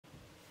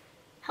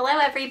Hello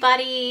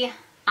everybody,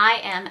 I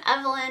am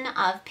Evelyn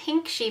of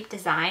Pink Sheep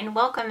Design.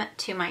 Welcome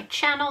to my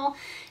channel.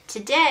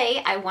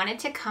 Today I wanted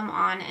to come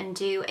on and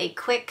do a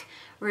quick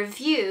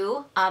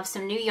review of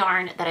some new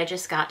yarn that I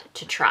just got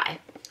to try.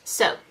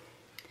 So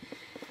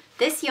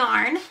this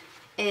yarn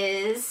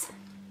is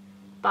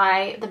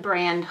by the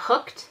brand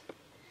Hoooked,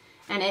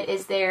 and it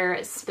is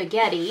their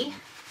spaghetti.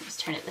 Let's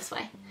turn it this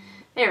way.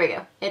 There we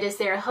go. It is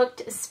their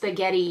Hoooked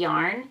Spaghetti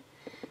yarn.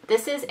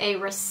 This is a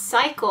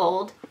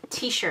recycled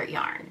t-shirt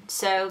yarn.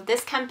 So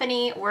this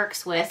company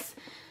works with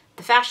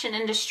the fashion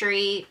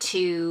industry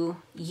to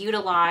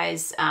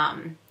utilize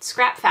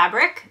scrap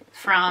fabric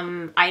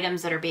from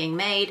items that are being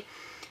made,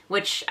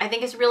 which I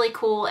think is really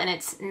cool. And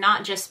it's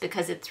not just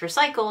because it's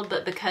recycled,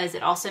 but because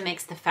it also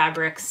makes the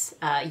fabrics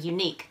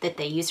unique that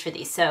they use for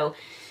these. So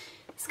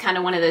it's kind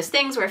of one of those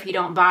things where if you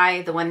don't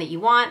buy the one that you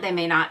want, they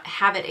may not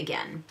have it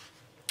again.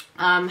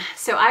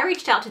 So I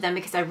reached out to them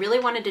because I really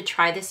wanted to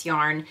try this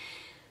yarn.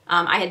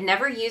 I had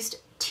never used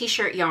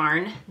t-shirt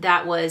yarn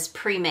that was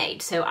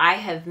pre-made. So I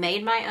have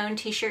made my own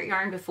t-shirt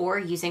yarn before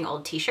using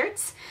old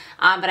t-shirts,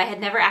 but I had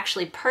never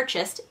actually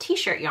purchased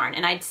t-shirt yarn.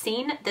 And I'd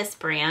seen this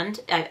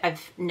brand.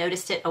 I've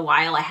noticed it a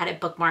while. I had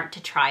it bookmarked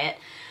to try it.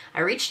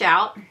 I reached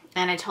out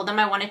and I told them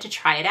I wanted to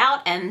try it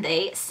out, and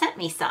they sent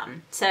me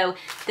some. So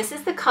this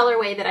is the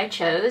colorway that I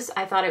chose.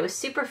 I thought it was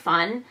super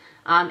fun.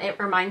 It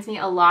reminds me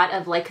a lot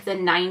of like the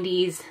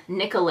 90s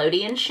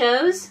Nickelodeon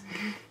shows.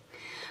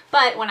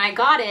 But when I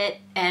got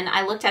it and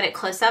I looked at it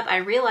close up, I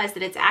realized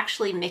that it's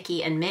actually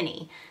Mickey and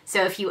Minnie.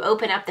 So if you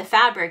open up the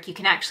fabric, you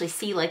can actually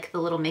see like the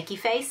little Mickey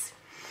face.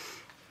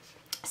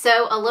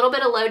 So a little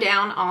bit of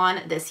lowdown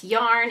on this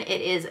yarn.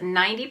 It is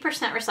 90%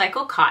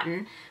 recycled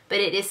cotton,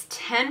 but it is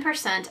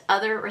 10%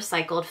 other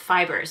recycled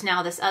fibers.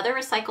 Now this other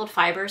recycled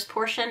fibers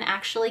portion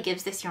actually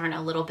gives this yarn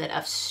a little bit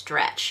of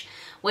stretch,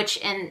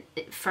 which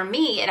for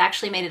me, it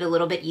actually made it a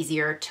little bit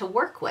easier to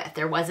work with.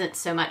 There wasn't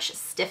so much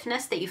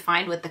stiffness that you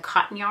find with the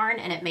cotton yarn,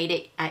 and it made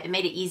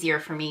it easier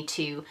for me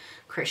to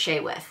crochet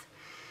with.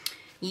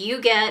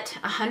 You get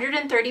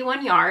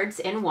 131 yards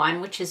in one,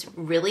 which is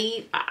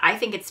really, I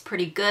think it's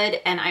pretty good,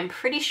 and I'm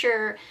pretty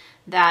sure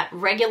that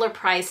regular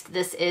priced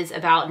this is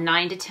about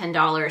 $9 to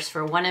 $10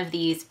 for one of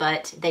these,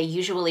 but they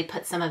usually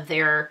put some of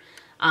their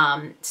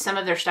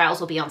styles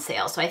will be on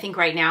sale. So I think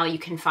right now you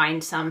can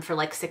find some for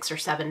like $6 or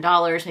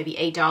 $7, maybe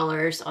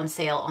 $8 on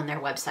sale on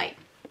their website.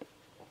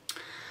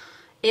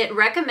 It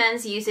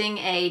recommends using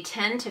a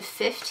 10 to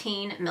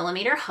 15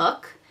 millimeter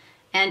hook,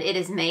 and it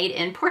is made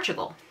in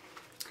Portugal.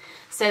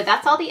 So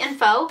that's all the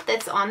info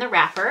that's on the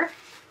wrapper.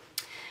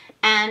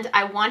 And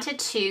I wanted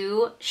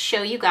to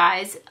show you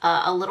guys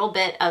a little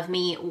bit of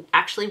me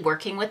actually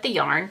working with the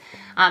yarn.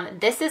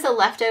 This is a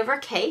leftover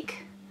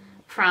cake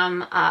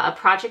from a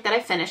project that I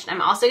finished.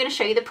 I'm also going to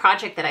show you the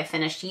project that I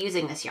finished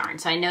using this yarn.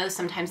 So I know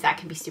sometimes that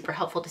can be super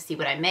helpful to see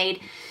what I made.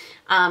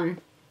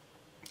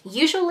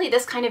 Usually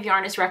this kind of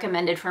yarn is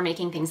recommended for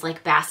making things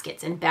like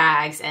baskets and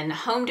bags and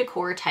home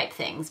decor type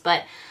things,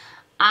 but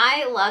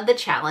I love the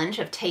challenge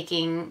of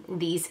taking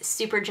these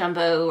super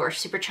jumbo or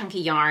super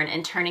chunky yarn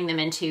and turning them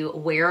into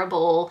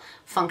wearable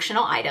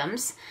functional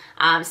items.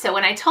 So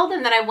when I told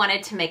them that I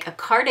wanted to make a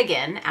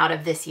cardigan out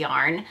of this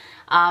yarn,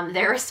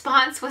 their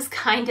response was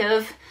kind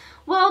of,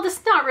 well, this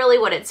is not really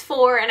what it's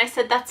for. And I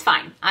said, that's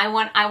fine. I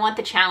want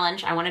the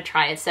challenge. I want to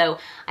try it. So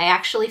I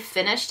actually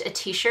finished a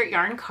t-shirt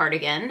yarn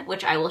cardigan,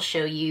 which I will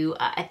show you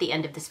at the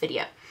end of this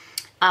video.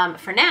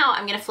 For now,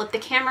 I'm going to flip the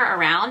camera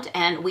around,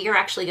 and we are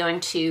actually going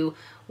to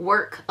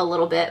work a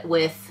little bit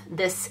with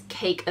this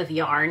cake of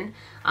yarn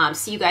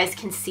so you guys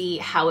can see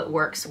how it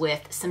works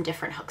with some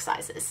different hook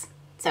sizes.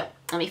 So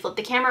let me flip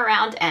the camera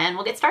around and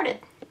we'll get started.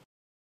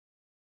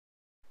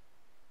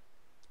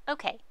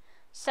 Okay.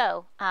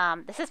 So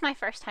this is my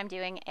first time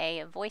doing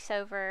a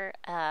voiceover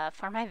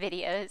for my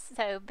videos,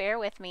 so bear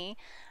with me.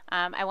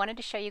 I wanted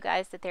to show you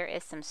guys that there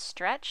is some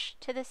stretch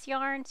to this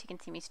yarn, so you can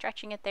see me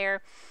stretching it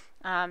there.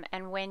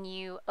 And when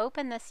you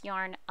open this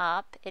yarn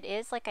up, it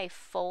is like a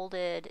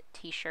folded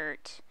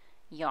t-shirt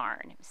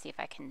yarn. Let me see if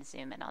I can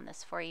zoom in on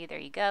this for you. There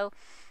you go.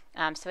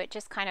 So it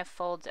just kind of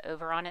folds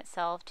over on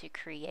itself to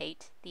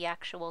create the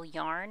actual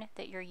yarn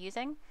that you're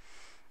using.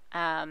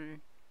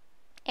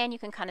 And you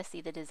can kind of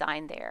see the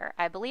design there.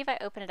 I believe I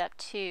opened it up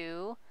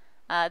too.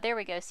 There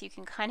we go. So you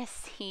can kind of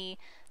see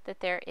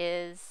that there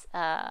is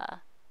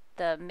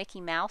the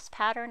Mickey Mouse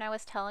pattern I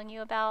was telling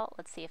you about.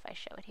 Let's see if I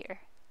show it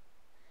here.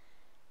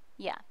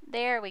 Yeah,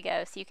 there we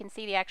go. So you can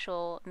see the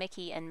actual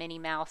Mickey and Minnie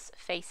Mouse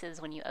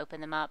faces when you open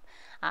them up.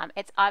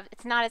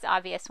 It's not as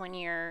obvious when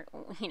you're,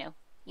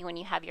 when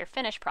you have your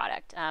finished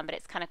product, but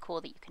it's kind of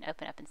cool that you can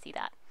open up and see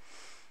that.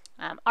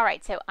 All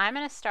right, so I'm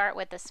going to start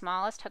with the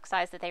smallest hook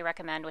size that they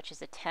recommend, which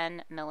is a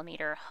 10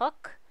 millimeter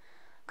hook.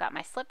 Got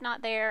my slip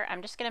knot there.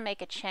 I'm just going to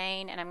make a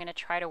chain, and I'm going to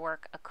try to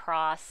work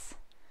across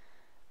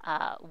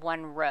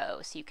one row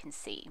so you can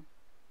see.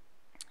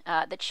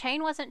 The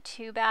chain wasn't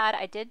too bad.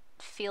 I did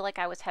feel like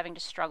I was having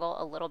to struggle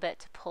a little bit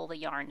to pull the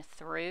yarn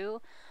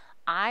through.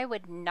 I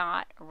would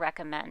not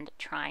recommend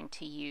trying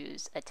to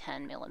use a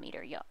 10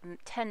 millimeter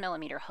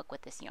hook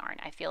with this yarn.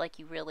 I feel like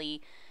you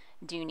really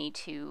do need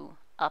to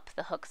up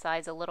the hook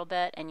size a little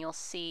bit, and you'll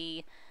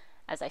see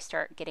as I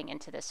start getting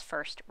into this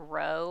first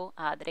row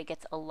that it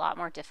gets a lot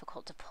more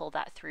difficult to pull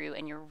that through,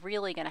 and you're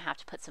really going to have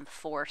to put some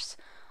force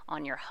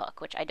on your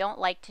hook, which I don't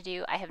like to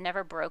do. I have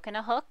never broken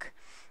a hook,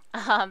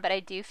 but I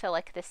do feel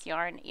like this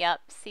yarn,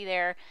 yep, see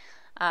there,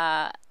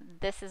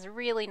 this is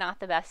really not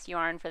the best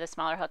yarn for the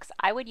smaller hooks.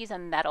 I would use a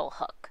metal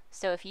hook.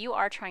 So if you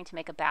are trying to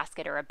make a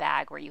basket or a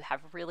bag where you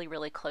have really,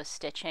 really close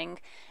stitching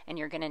and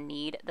you're going to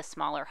need the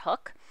smaller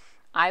hook,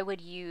 I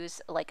would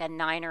use like a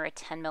 9 or a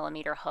 10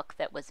 millimeter hook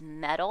that was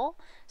metal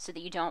so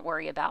that you don't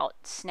worry about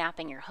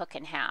snapping your hook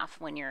in half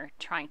when you're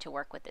trying to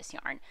work with this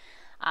yarn.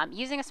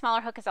 Using a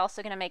smaller hook is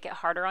also going to make it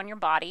harder on your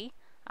body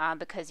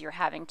because you're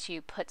having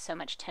to put so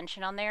much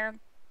tension on there.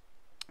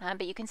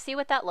 But you can see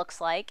what that looks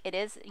like. It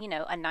is, you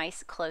know, a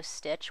nice close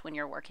stitch when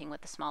you're working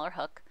with the smaller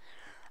hook.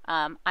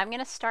 I'm going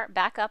to start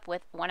back up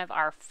with one of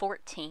our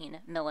 14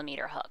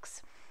 millimeter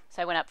hooks.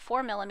 So I went up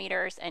 4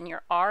 millimeters, and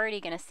you're already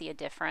going to see a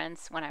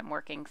difference when I'm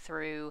working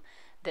through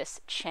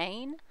this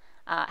chain,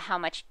 how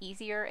much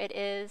easier it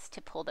is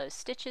to pull those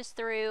stitches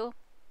through.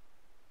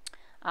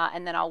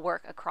 And then I'll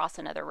work across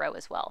another row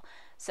as well.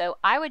 So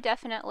I would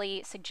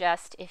definitely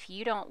suggest, if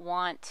you don't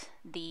want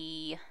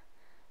the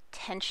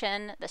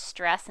tension, the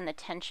stress and the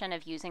tension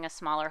of using a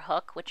smaller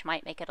hook, which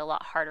might make it a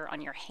lot harder on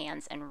your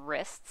hands and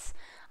wrists,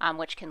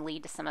 which can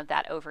lead to some of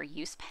that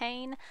overuse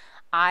pain,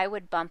 I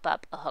would bump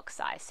up a hook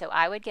size. So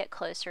I would get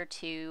closer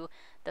to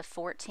the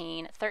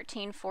 13,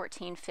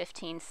 14,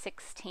 15,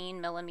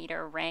 16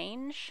 millimeter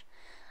range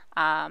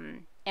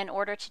in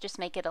order to just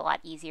make it a lot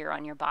easier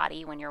on your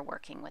body when you're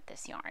working with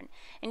this yarn.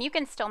 And you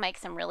can still make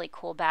some really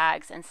cool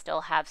bags and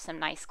still have some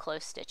nice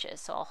close stitches.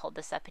 So I'll hold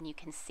this up and you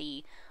can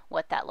see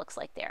what that looks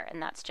like there,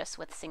 and that's just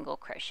with single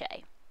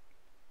crochet.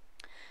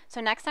 So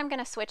next I'm going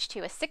to switch to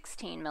a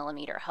 16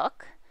 millimeter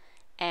hook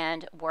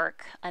and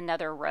work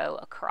another row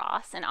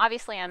across. And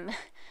obviously I'm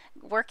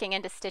working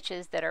into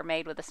stitches that are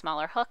made with a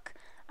smaller hook,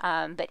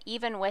 but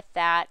even with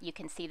that you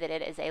can see that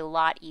it is a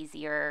lot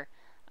easier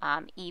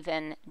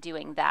even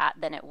doing that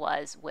than it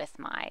was with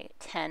my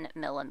 10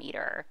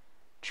 millimeter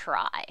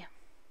try.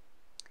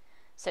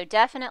 So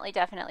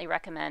definitely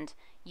recommend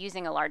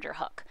using a larger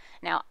hook.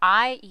 Now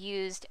I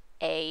used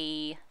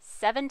a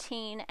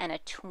 17 and a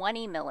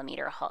 20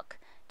 millimeter hook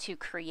to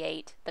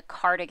create the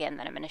cardigan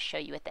that I'm going to show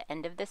you at the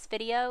end of this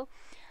video.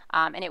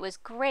 And it was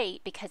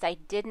great because I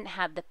didn't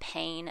have the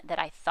pain that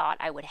I thought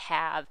I would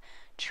have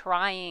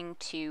trying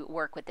to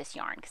work with this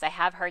yarn, because I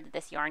have heard that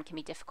this yarn can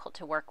be difficult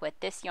to work with.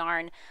 This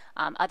yarn,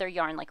 other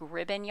yarn like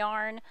ribbon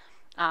yarn,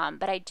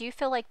 but I do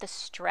feel like the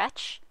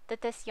stretch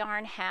that this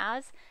yarn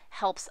has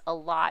helps a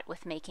lot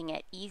with making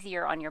it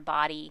easier on your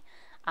body.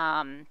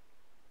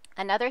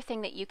 Another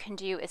thing that you can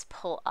do is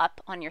pull up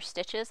on your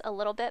stitches a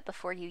little bit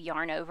before you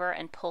yarn over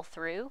and pull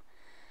through.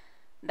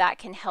 That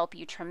can help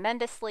you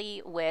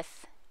tremendously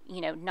with,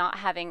 you know, not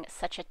having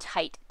such a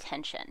tight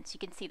tension. So you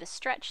can see the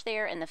stretch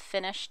there in the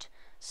finished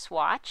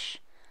swatch.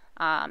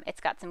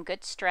 It's got some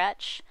good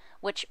stretch,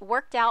 which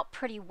worked out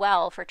pretty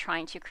well for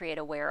trying to create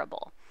a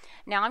wearable.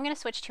 Now I'm going to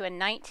switch to a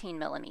 19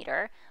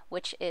 millimeter,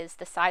 which is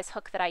the size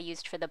hook that I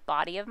used for the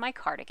body of my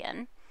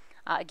cardigan.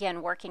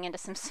 Again, working into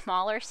some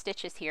smaller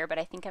stitches here, but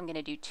I think I'm going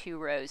to do 2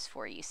 rows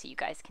for you so you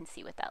guys can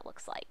see what that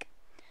looks like.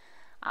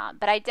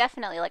 But I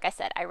definitely, like I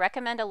said, I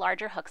recommend a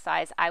larger hook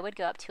size. I would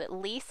go up to at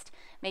least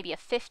maybe a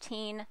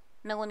 15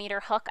 millimeter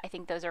hook. I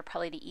think those are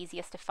probably the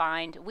easiest to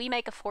find. We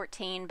make a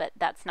 14, but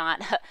that's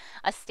not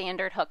a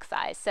standard hook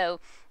size. So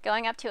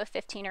going up to a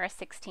 15 or a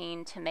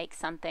 16 to make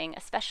something,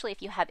 especially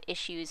if you have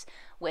issues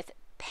with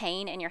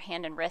pain in your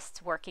hand and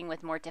wrists working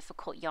with more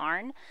difficult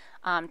yarn,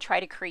 try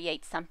to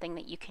create something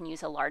that you can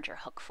use a larger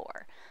hook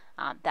for.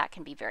 That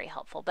can be very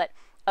helpful. But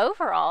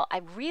overall,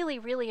 I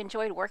really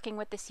enjoyed working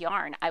with this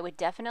yarn. I would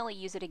definitely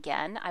use it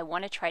again. I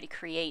want to try to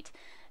create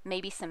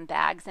maybe some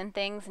bags and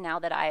things now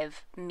that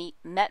I've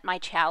met my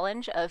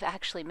challenge of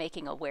actually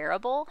making a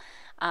wearable.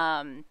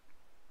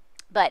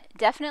 But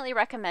definitely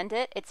recommend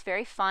it. It's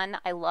very fun.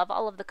 I love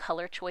all of the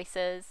color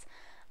choices.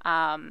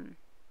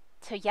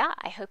 So yeah,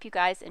 I hope you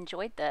guys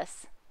enjoyed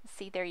this.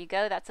 See, there you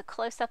go. That's a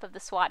close-up of the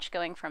swatch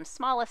going from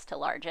smallest to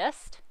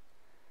largest.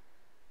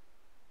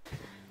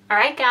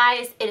 Alright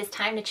guys, it is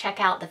time to check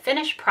out the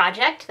finished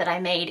project that I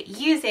made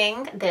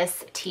using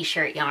this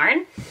t-shirt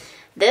yarn.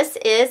 This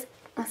is,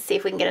 let's see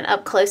if we can get an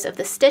up close of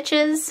the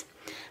stitches.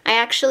 I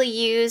actually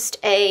used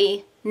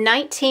a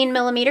 19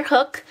 millimeter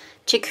hook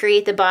to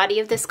create the body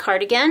of this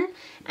cardigan,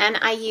 and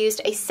I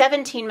used a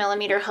 17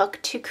 millimeter hook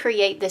to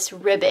create this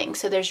ribbing.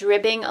 So there's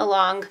ribbing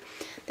along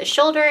the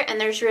shoulder and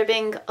there's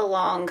ribbing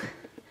along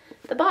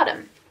the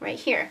bottom right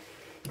here.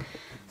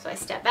 So I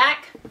step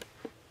back.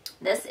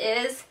 This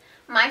is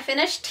my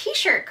finished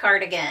t-shirt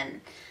cardigan.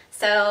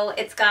 So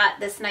it's got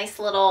this nice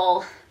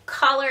little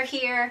collar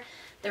here,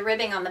 the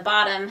ribbing on the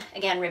bottom,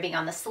 again ribbing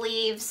on the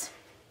sleeves,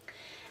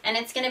 and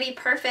it's going to be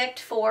perfect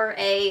for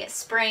a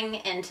spring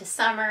into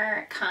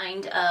summer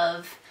kind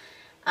of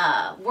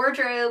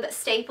wardrobe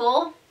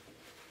staple.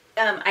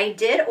 I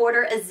did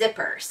order a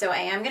zipper, so I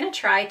am going to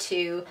try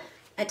to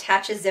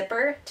attach a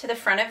zipper to the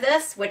front of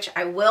this, which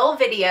I will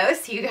video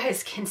so you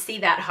guys can see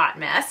that hot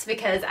mess,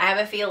 because I have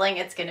a feeling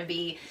it's going to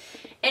be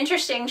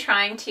interesting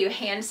trying to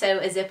hand sew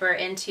a zipper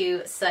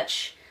into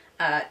such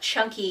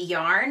chunky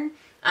yarn.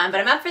 But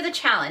I'm up for the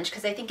challenge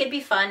because I think it'd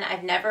be fun.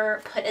 I've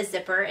never put a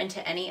zipper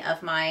into any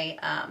of my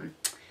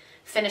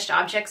finished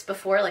objects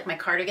before, like my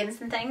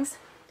cardigans and things.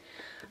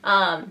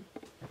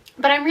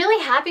 But I'm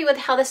really happy with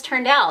how this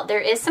turned out. There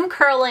is some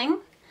curling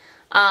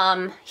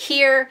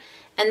here,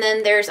 and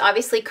then there's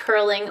obviously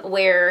curling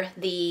where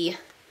the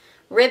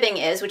ribbing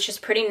is, which is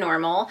pretty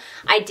normal.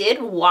 I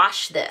did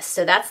wash this,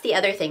 so that's the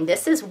other thing.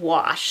 This is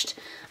washed.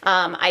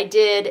 I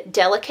did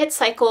delicate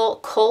cycle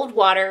cold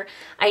water.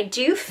 I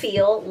do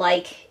feel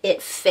like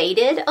it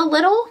faded a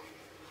little.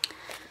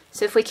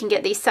 So if we can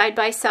get these side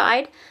by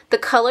side, the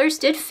colors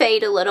did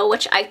fade a little,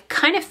 which I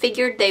kind of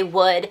figured they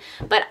would,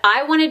 but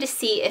I wanted to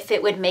see if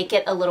it would make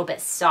it a little bit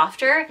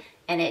softer,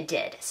 and it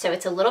did. So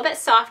it's a little bit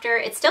softer.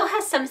 It still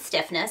has some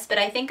stiffness, but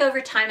I think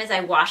over time as I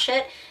wash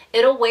it,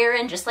 it'll wear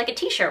in just like a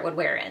t-shirt would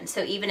wear in.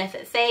 So even if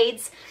it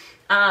fades,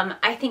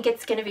 I think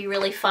it's gonna be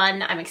really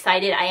fun. I'm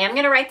excited. I am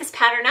gonna write this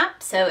pattern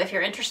up, so if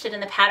you're interested in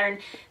the pattern,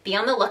 be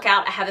on the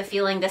lookout. I have a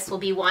feeling this will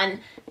be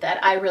one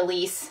that I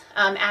release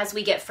as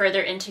we get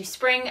further into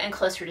spring and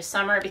closer to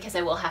summer, because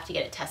I will have to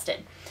get it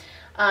tested.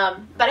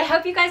 But I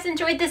hope you guys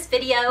enjoyed this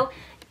video.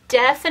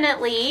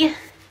 Definitely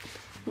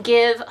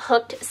give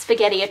Hoooked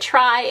Zpagetti a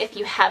try if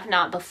you have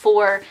not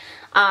before.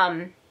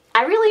 I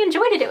really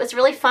enjoyed it. It was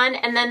really fun.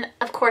 And then,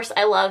 of course,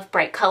 I love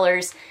bright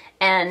colors,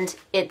 and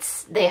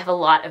they have a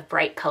lot of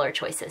bright color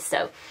choices.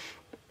 So,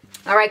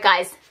 all right,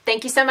 guys,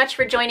 thank you so much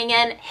for joining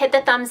in. Hit the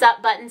thumbs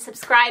up button,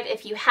 subscribe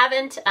if you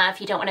haven't, if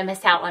you don't want to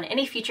miss out on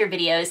any future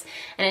videos.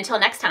 And until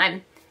next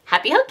time,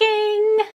 happy hooking!